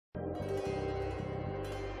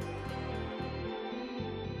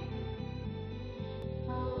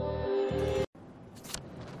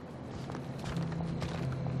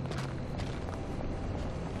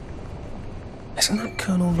Isn't that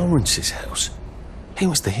Colonel Lawrence's house? He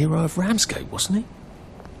was the hero of Ramsgate, wasn't he?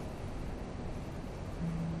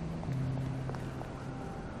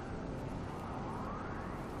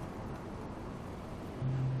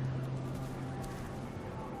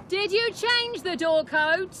 Did you change the door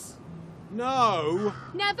codes? No.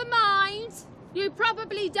 Never mind. You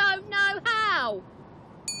probably don't know how.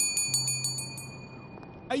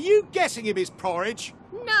 Are you guessing him his porridge?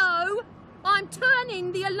 No. I'm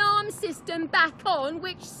turning the alarm system back on,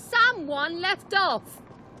 which someone left off.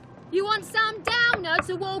 You want some downer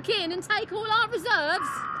to walk in and take all our reserves?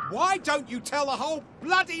 Why don't you tell the whole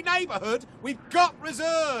bloody neighbourhood we've got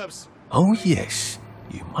reserves? Oh, yes.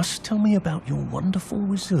 You must tell me about your wonderful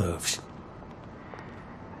reserves.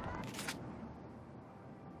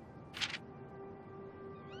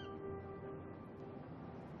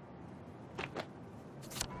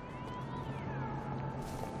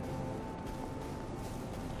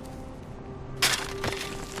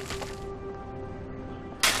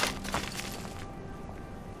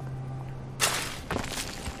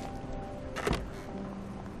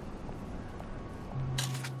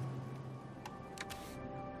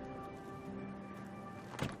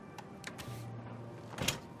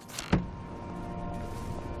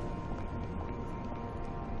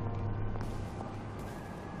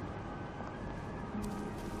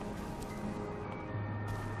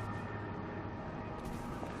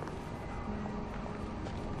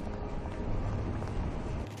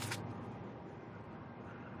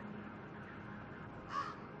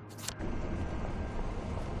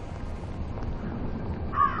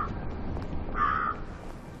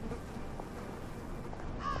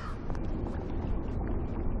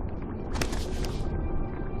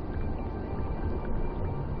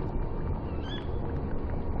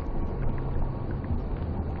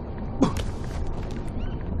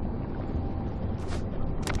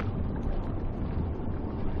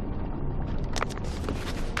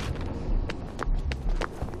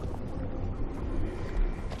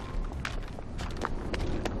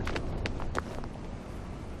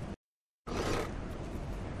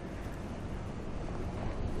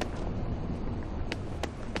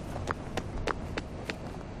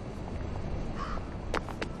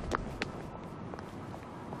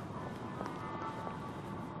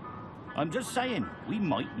 I'm just saying, we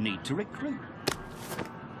might need to recruit.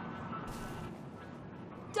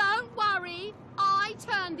 Don't worry. I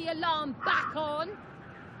turned the alarm back on.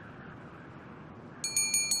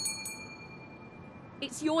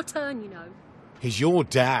 It's your turn, you know. He's your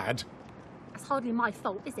dad. That's hardly my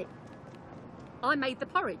fault, is it? I made the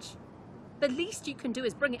porridge. The least you can do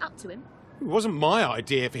is bring it up to him. It wasn't my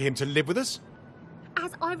idea for him to live with us.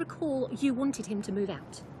 As I recall, you wanted him to move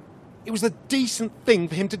out. It was the decent thing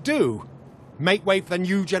for him to do. Make way for the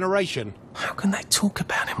new generation. How can they talk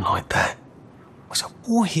about him like that? He was a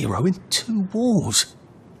war hero in 2 wars.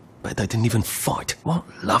 But they didn't even fight. What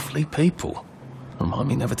lovely people. Remind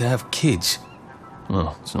me never to have kids.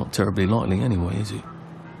 Well, it's not terribly likely anyway, is it?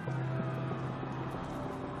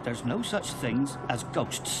 There's no such things as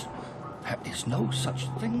ghosts. There is no such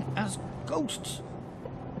thing as ghosts.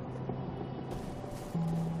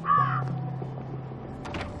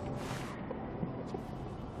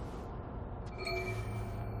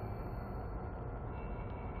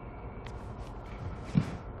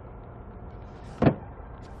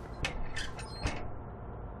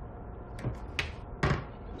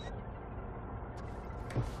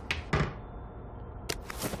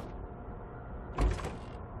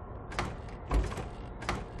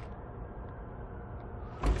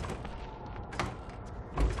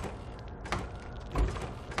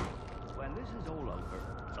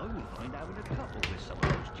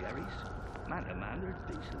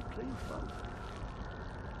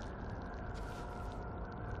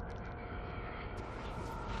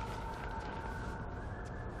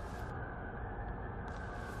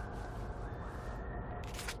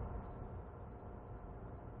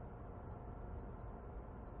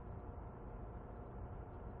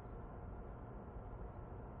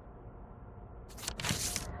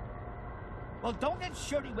 Well, don't get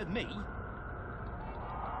shirty with me.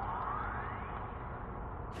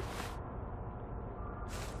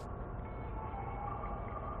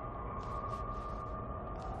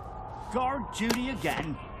 Guard duty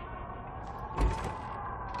again.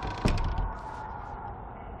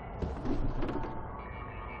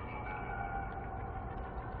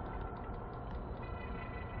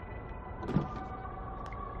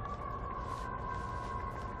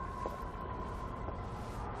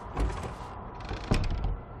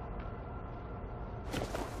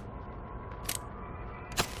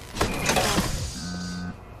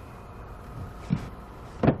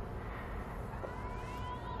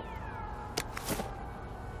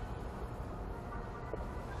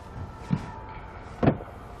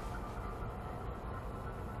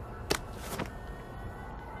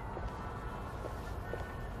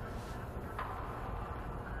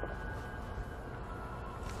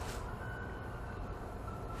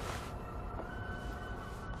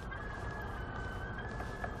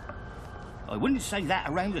 I wouldn't say that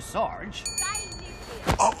around the Sarge.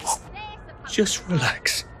 Just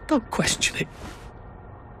relax. Don't question it.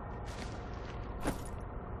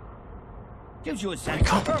 Gives you a sense You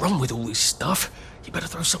can't run with all this stuff. You better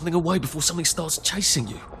throw something away before something starts chasing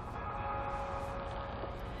you.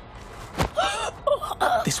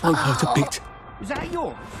 This won't hurt a bit. Is that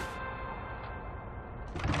yours?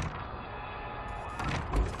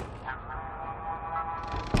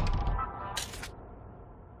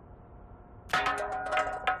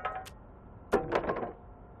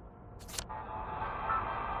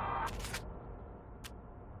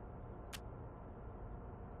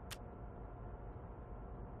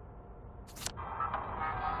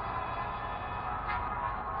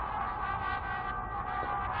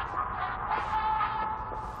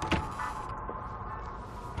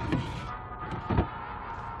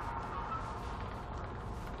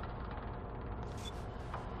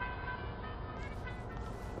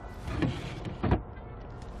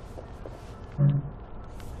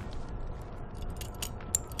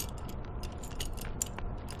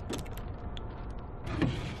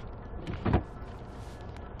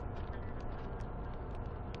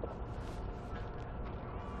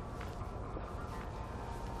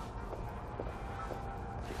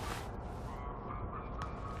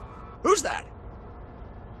 Who's that?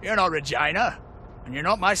 You're not Regina, and you're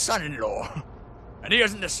not my son-in-law. And he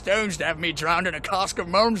hasn't the stones to have me drowned in a cask of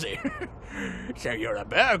Malmsey. So you're a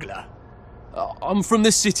burglar. I'm from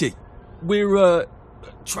the city. We're,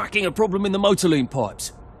 tracking a problem in the motorline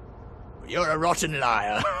pipes. You're a rotten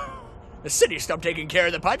liar. The city stopped taking care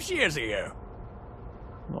of the pipes years ago.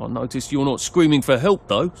 I noticed you're not screaming for help,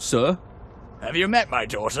 though, sir. Have you met my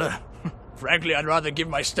daughter? Frankly, I'd rather give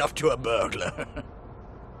my stuff to a burglar.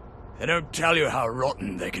 They don't tell you how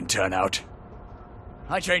rotten they can turn out.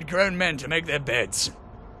 I trained grown men to make their beds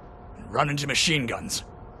and run into machine guns.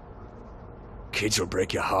 Kids will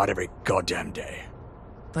break your heart every goddamn day.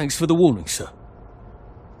 Thanks for the warning, sir.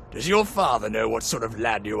 Does your father know what sort of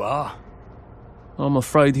lad you are? I'm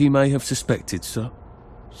afraid he may have suspected, sir.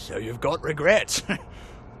 So you've got regrets.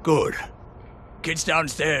 Good. Kids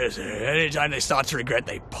downstairs, anytime they start to regret,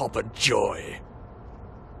 they pop a joy.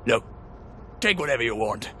 Look, take whatever you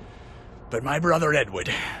want. But my brother Edward,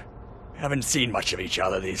 haven't seen much of each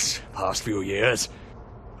other these past few years.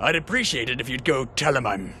 I'd appreciate it if you'd go tell him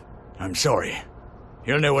I'm sorry.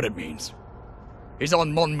 He'll know what it means. He's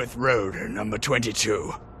on Monmouth Road, number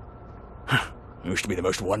 22. Used to be the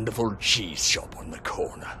most wonderful cheese shop on the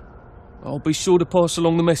corner. I'll be sure to pass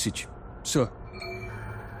along the message, sir.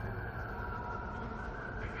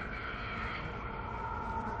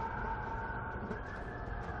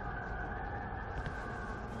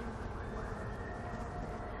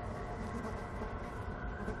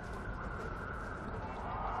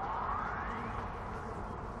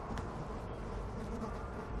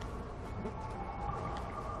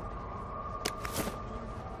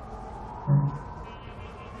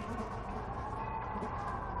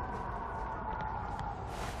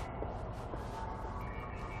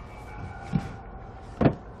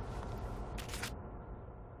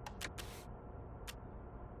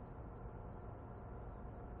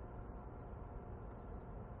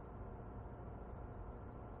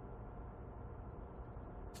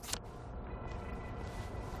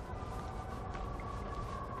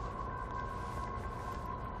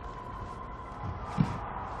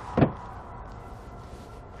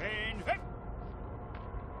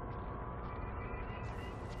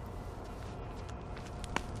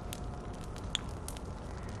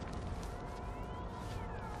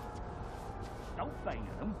 Don't bang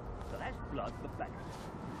at them, so that's blood for better.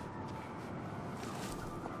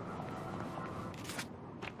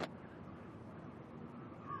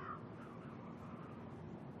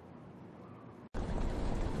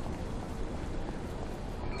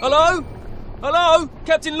 Hello? Hello?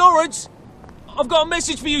 Captain Lawrence? I've got a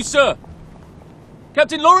message for you, sir.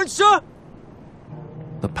 Captain Lawrence, sir?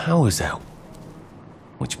 The power's out.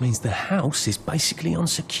 Which means the house is basically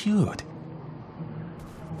unsecured.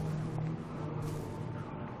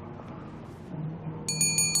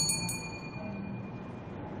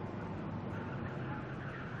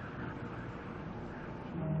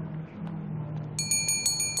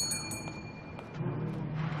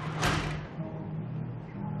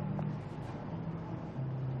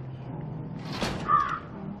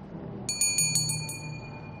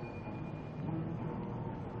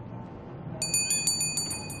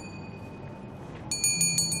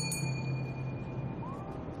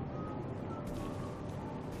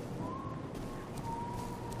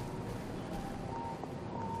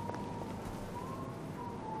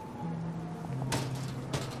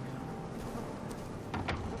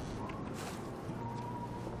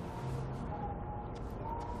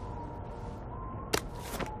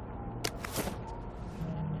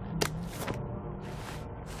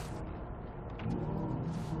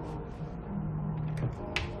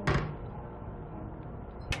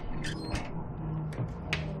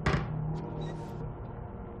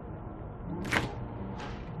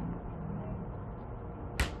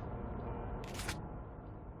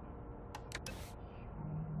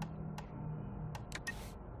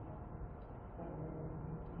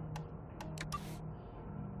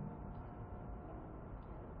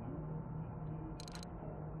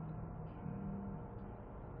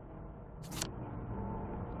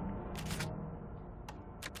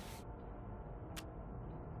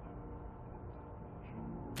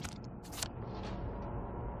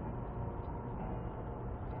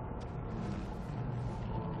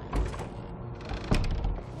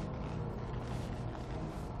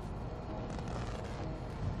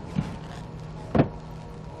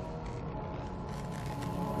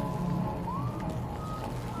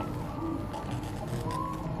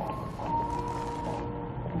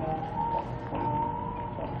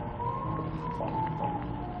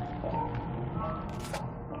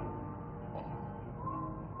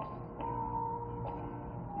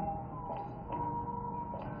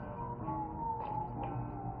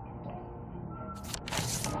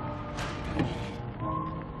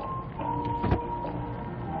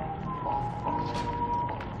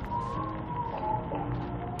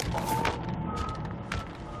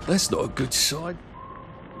 That's not a good sign.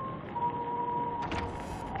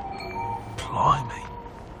 Blimey.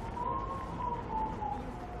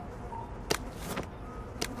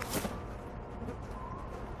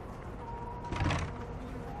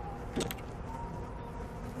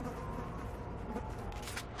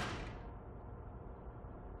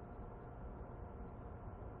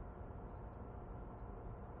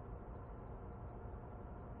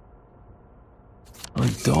 A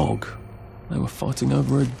dog. They were fighting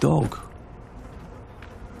over a dog.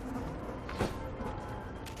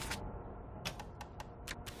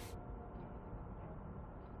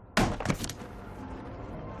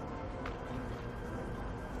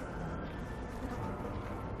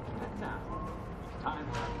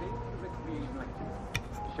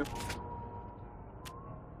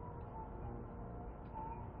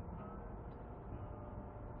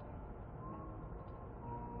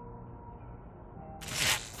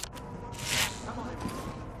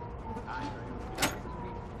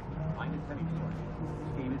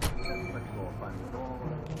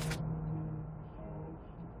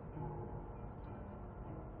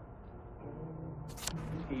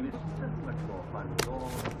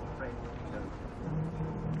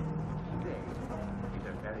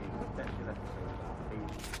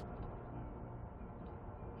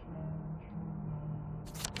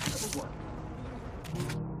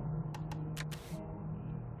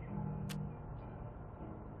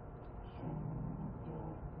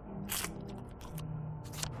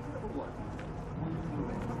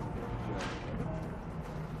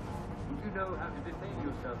 Know how to defend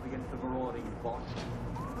yourself against the marauding boss.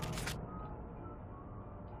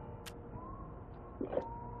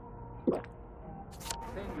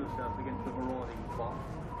 Defend yourself against the marauding boss.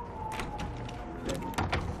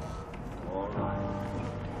 All right.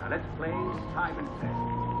 Now let's play Simon Says.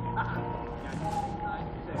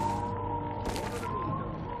 Simon Says.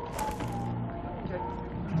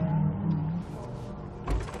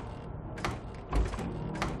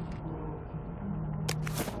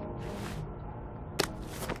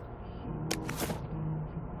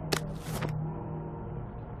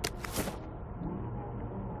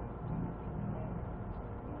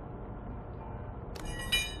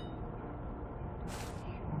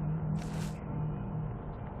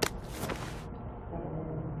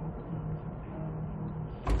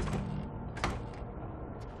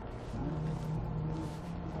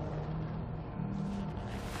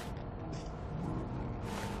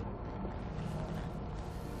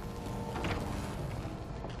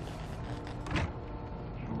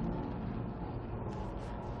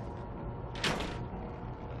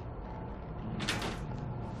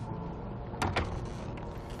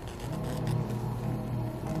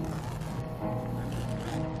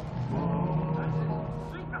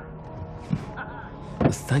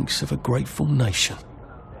 The thanks of a grateful nation.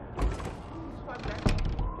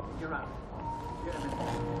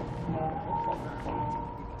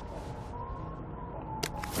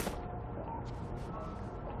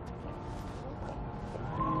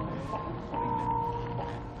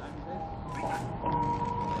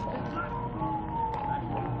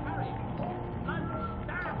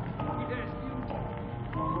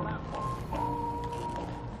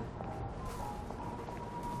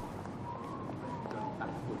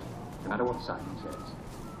 No matter what Simon says.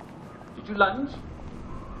 Did you lunge?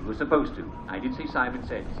 You were supposed to. I did say Simon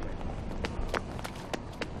Says.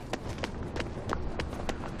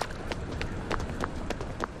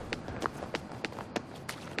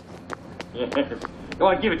 Yes. Go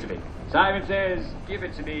on, give it to me. Simon Says, give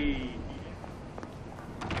it to me.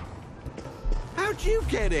 How'd you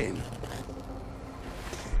get in?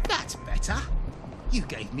 That's better. You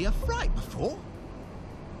gave me a fright before.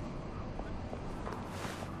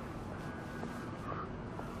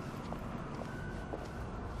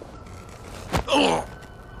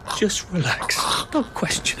 Just relax. Don't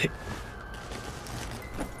question it.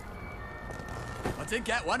 I did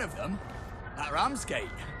get one of them. At Ramsgate.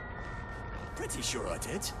 Pretty sure I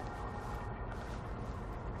did.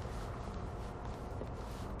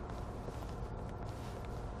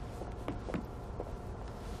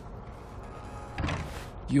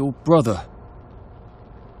 Your brother.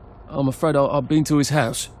 I'm afraid I've been to his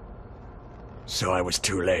house. So I was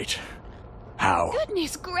too late. How?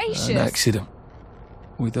 Goodness gracious. An accident.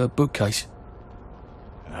 With a bookcase.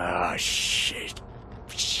 Ah, shit.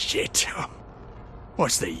 Shit.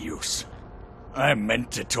 What's the use? I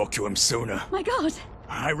meant to talk to him sooner. My God.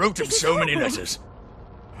 I wrote him This is so many horrible. letters.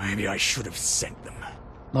 Maybe I should have sent them.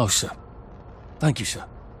 No, sir. Thank you, sir.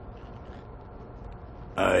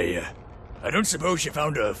 I don't suppose you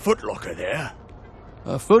found a footlocker there?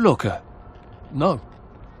 A footlocker? No.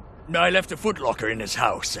 I left a footlocker in his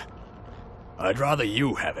house. I'd rather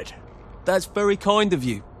you have it. That's very kind of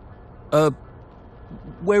you.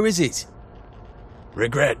 Where is it?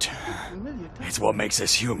 Regret. It's what makes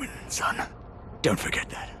us human, son. Don't forget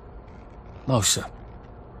that. No, sir.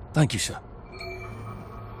 Thank you, sir.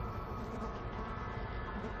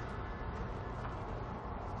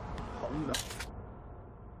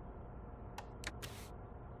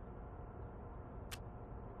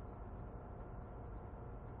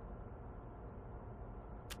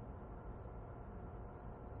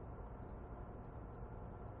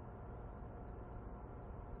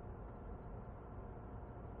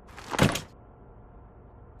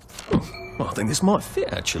 Well, I think this might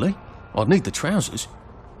fit, actually. I'd need the trousers.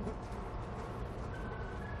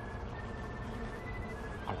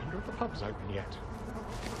 I wonder if the pub's open yet.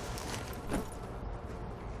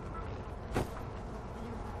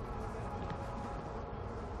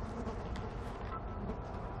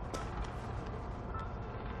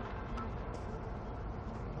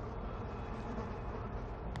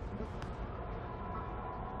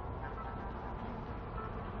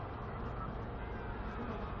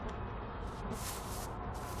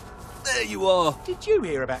 There you are. Did you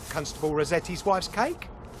hear about Constable Rossetti's wife's cake?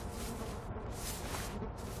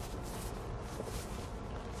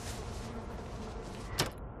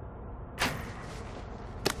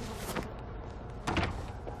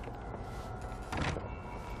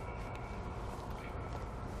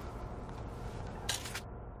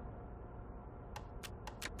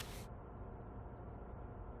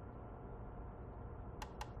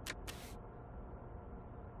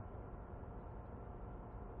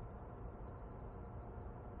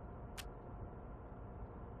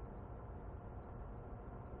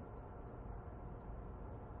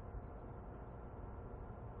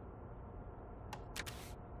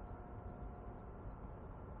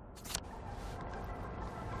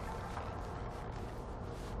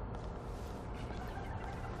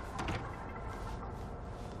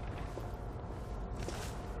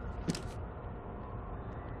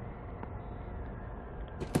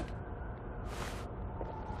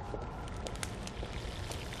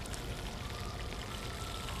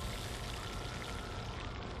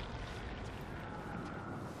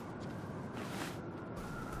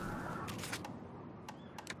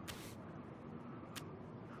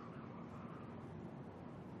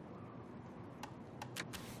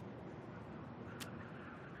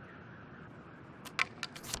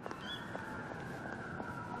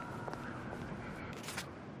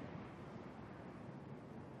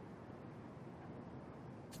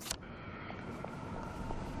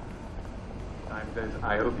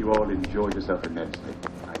 I hope you all enjoyed yourself immensely.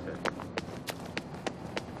 I said.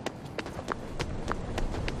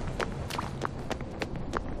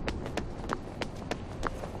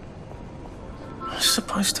 There's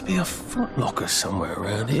supposed to be a footlocker somewhere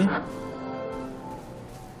around here.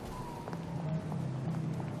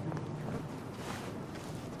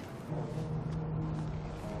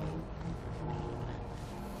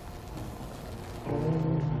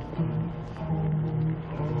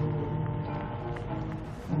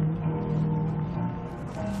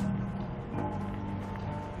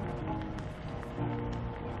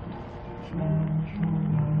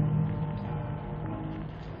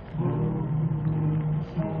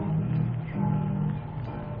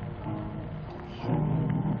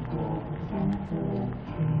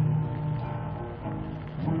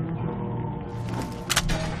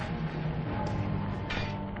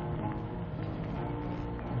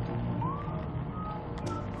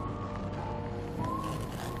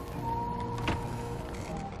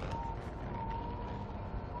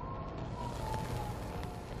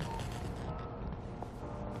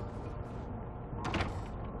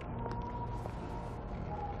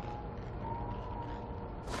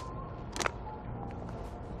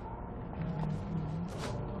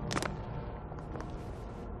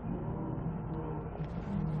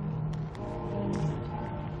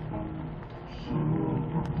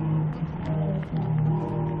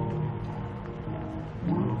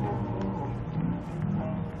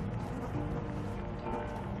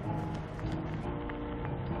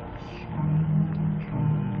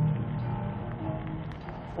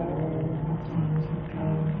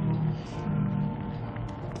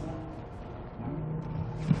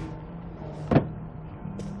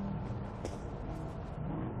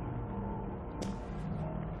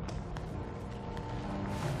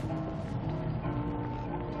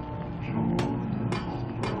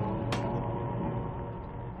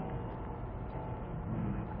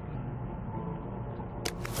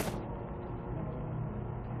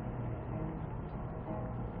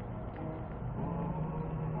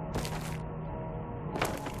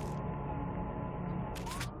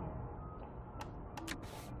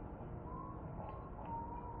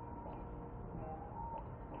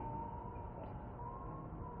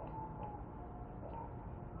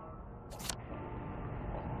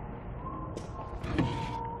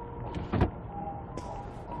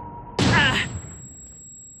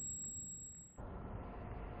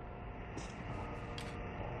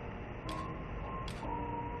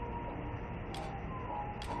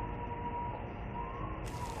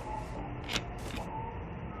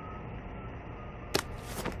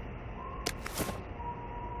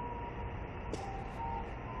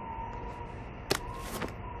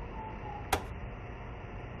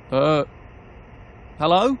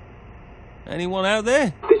 Hello? Anyone out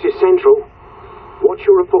there? This is Central. What's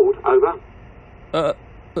your report? Over.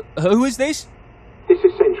 Who is this? This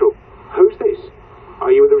is Central. Who's this?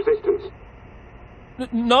 Are you with the Resistance?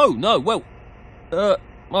 No, well,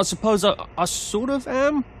 I suppose I sort of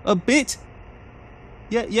am, a bit.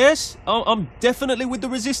 Yes, I'm definitely with the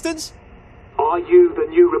Resistance. Are you the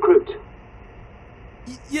new recruit?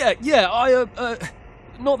 Yeah, I,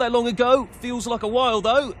 not that long ago, feels like a while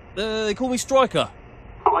though, they call me Striker.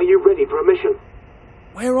 Are you ready for a mission?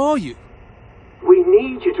 Where are you? We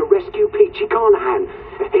need you to rescue Peachy Carnahan.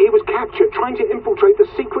 He was captured trying to infiltrate the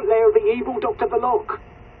secret lair of the evil Dr. Verloc.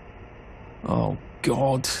 Oh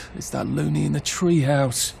God, it's that loony in the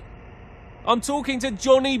treehouse. I'm talking to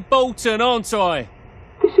Johnny Bolton, aren't I?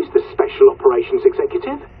 This is the Special Operations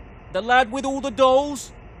Executive. The lad with all the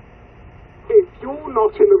dolls? If you're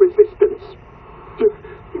not in the Resistance,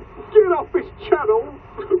 get off this channel.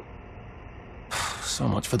 So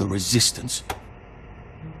much for the Resistance.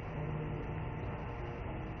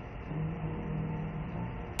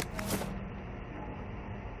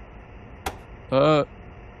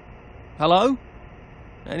 Hello?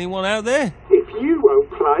 Anyone out there? If you won't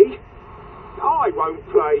play, I won't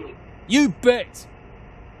play. You bet!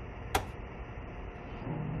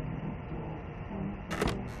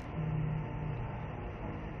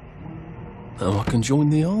 Now I can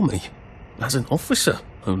join the army. As an officer,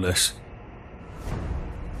 no less.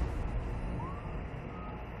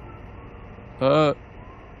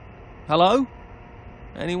 Hello?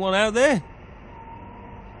 Anyone out there?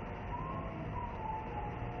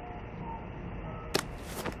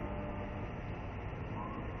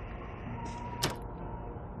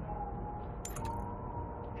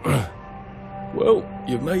 Well,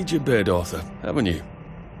 you've made your bed, Arthur, haven't you?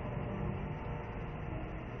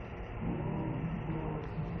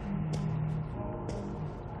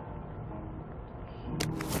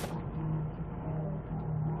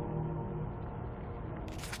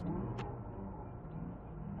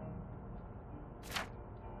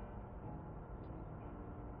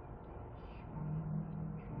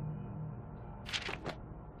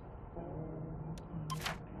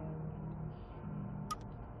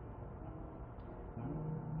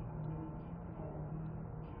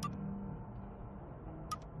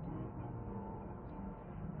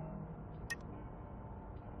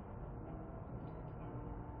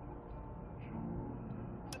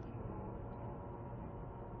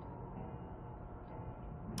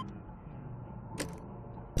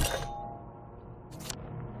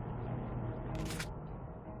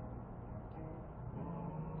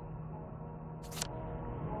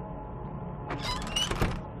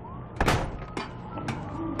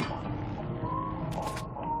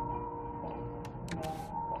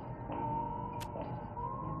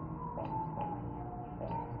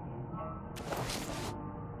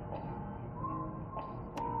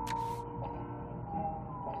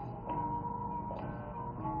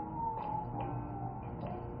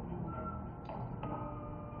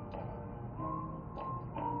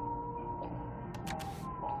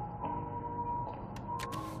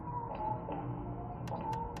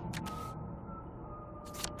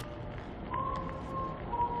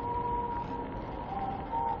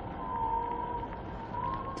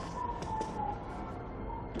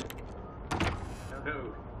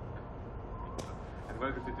 Hello, and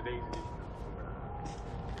welcome to today's edition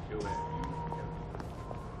of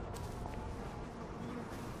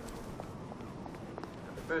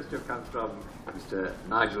The first joke comes from Mr.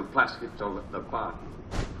 Nigel Plaskett of the Barton.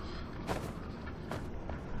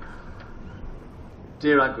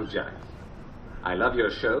 Dear Uncle Jack, I love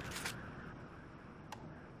your show.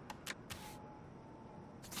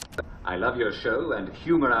 I love your show, and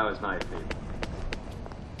Humour Hour is my favourite.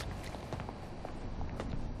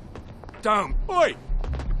 Don't. Oi!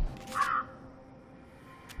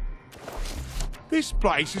 This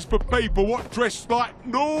place is for people what dress like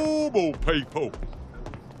normal people.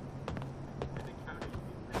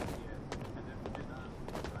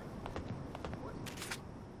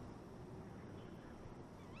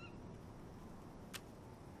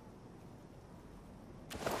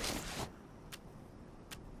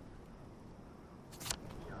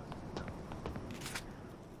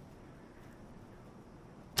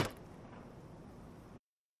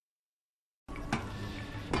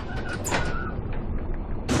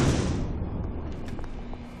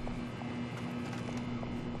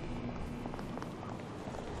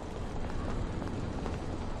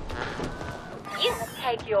 You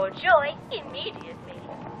take your joy immediately.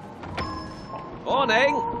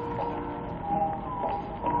 Morning!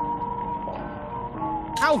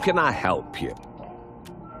 How can I help you?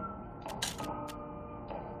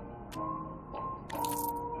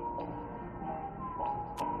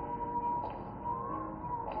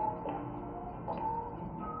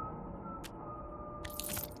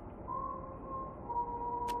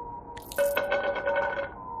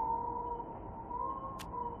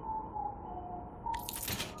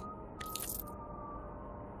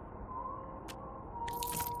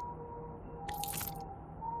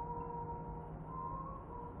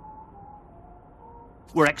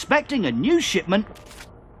 We're expecting a new shipment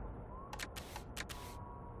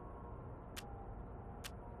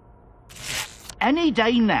any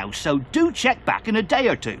day now, so do check back in a day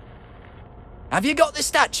or two. Have you got the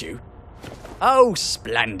statue? Oh,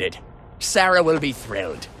 splendid. Sarah will be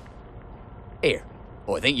thrilled. Here,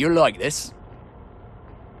 I think you'll like this.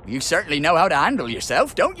 You certainly know how to handle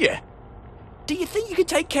yourself, don't you? Do you think you could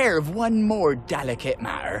take care of one more delicate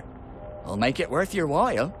matter? I'll make it worth your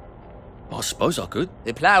while. I suppose I could.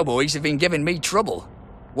 The ploughboys have been giving me trouble.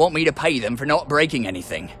 Want me to pay them for not breaking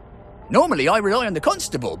anything. Normally I rely on the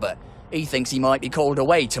constable, but he thinks he might be called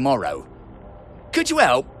away tomorrow. Could you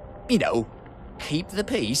help, you know, keep the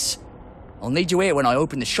peace? I'll need you here when I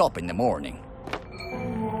open the shop in the morning.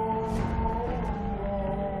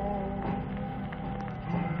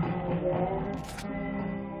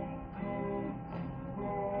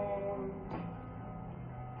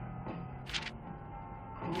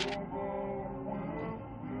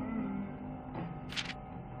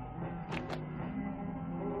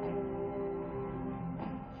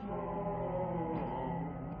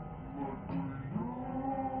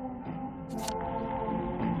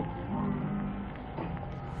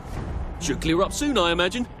 Should clear up soon, I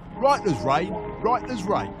imagine. Right as rain, right as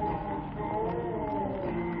rain.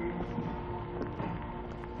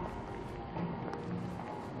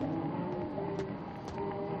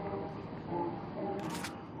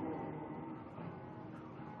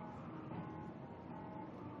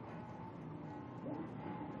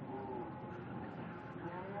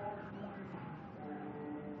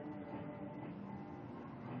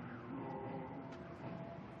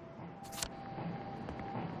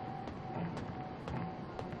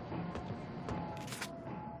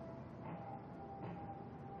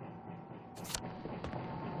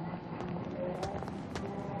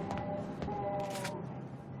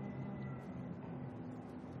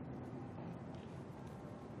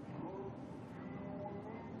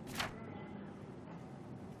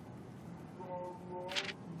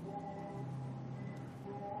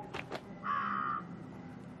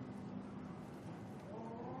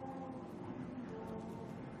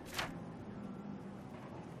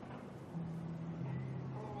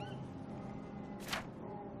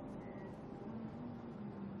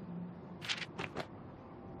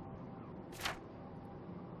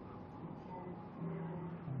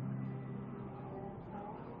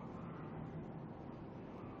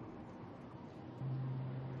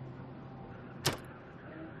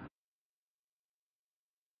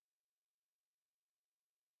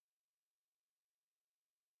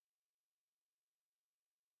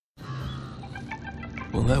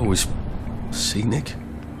 Well, that was scenic.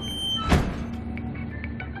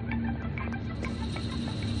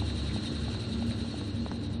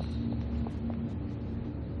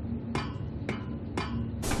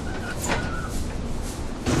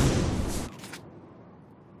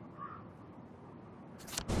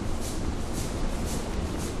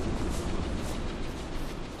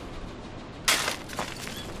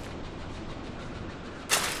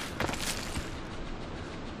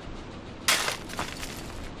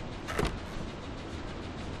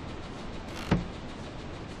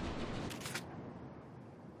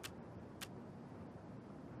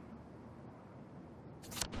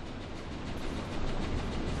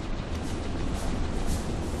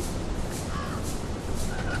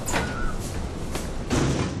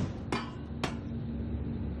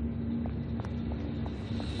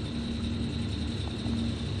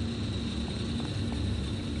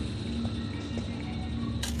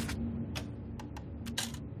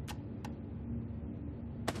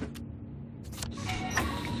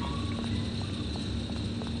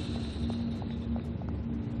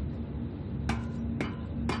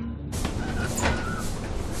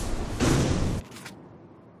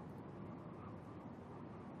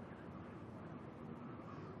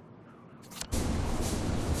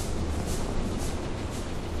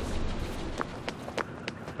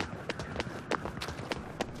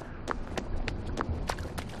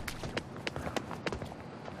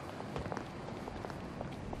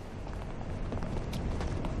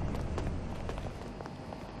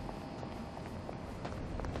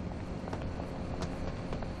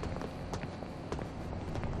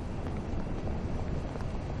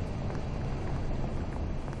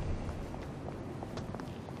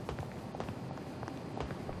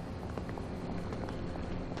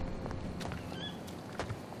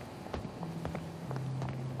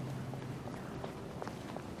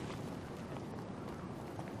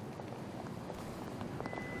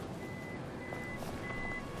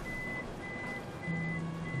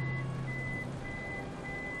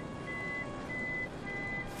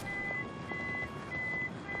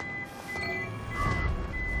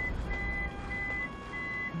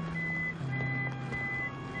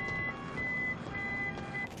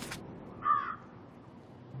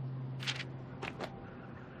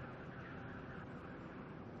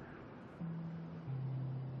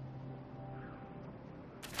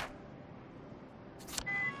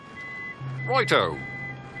 Righto.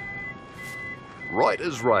 Right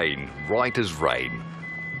as rain, right as rain.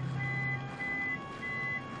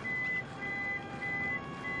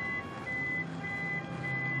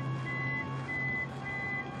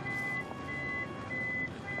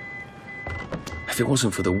 If it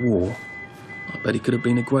wasn't for the war, I bet he could have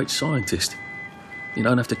been a great scientist. You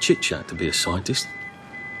don't have to chit-chat to be a scientist.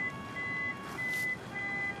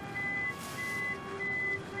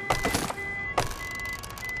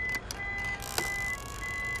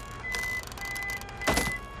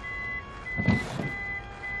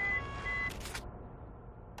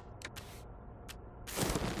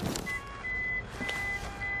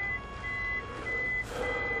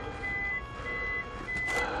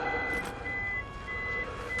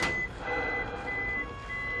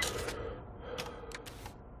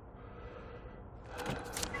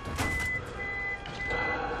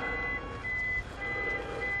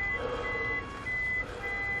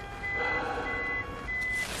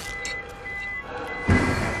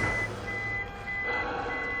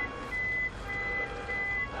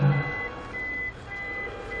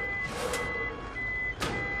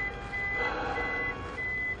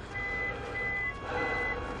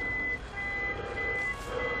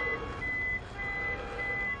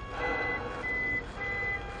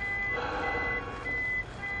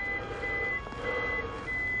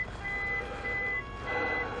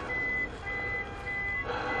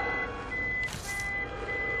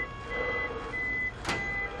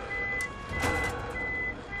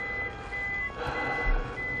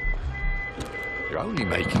 You're only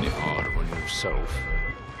making it harder on yourself.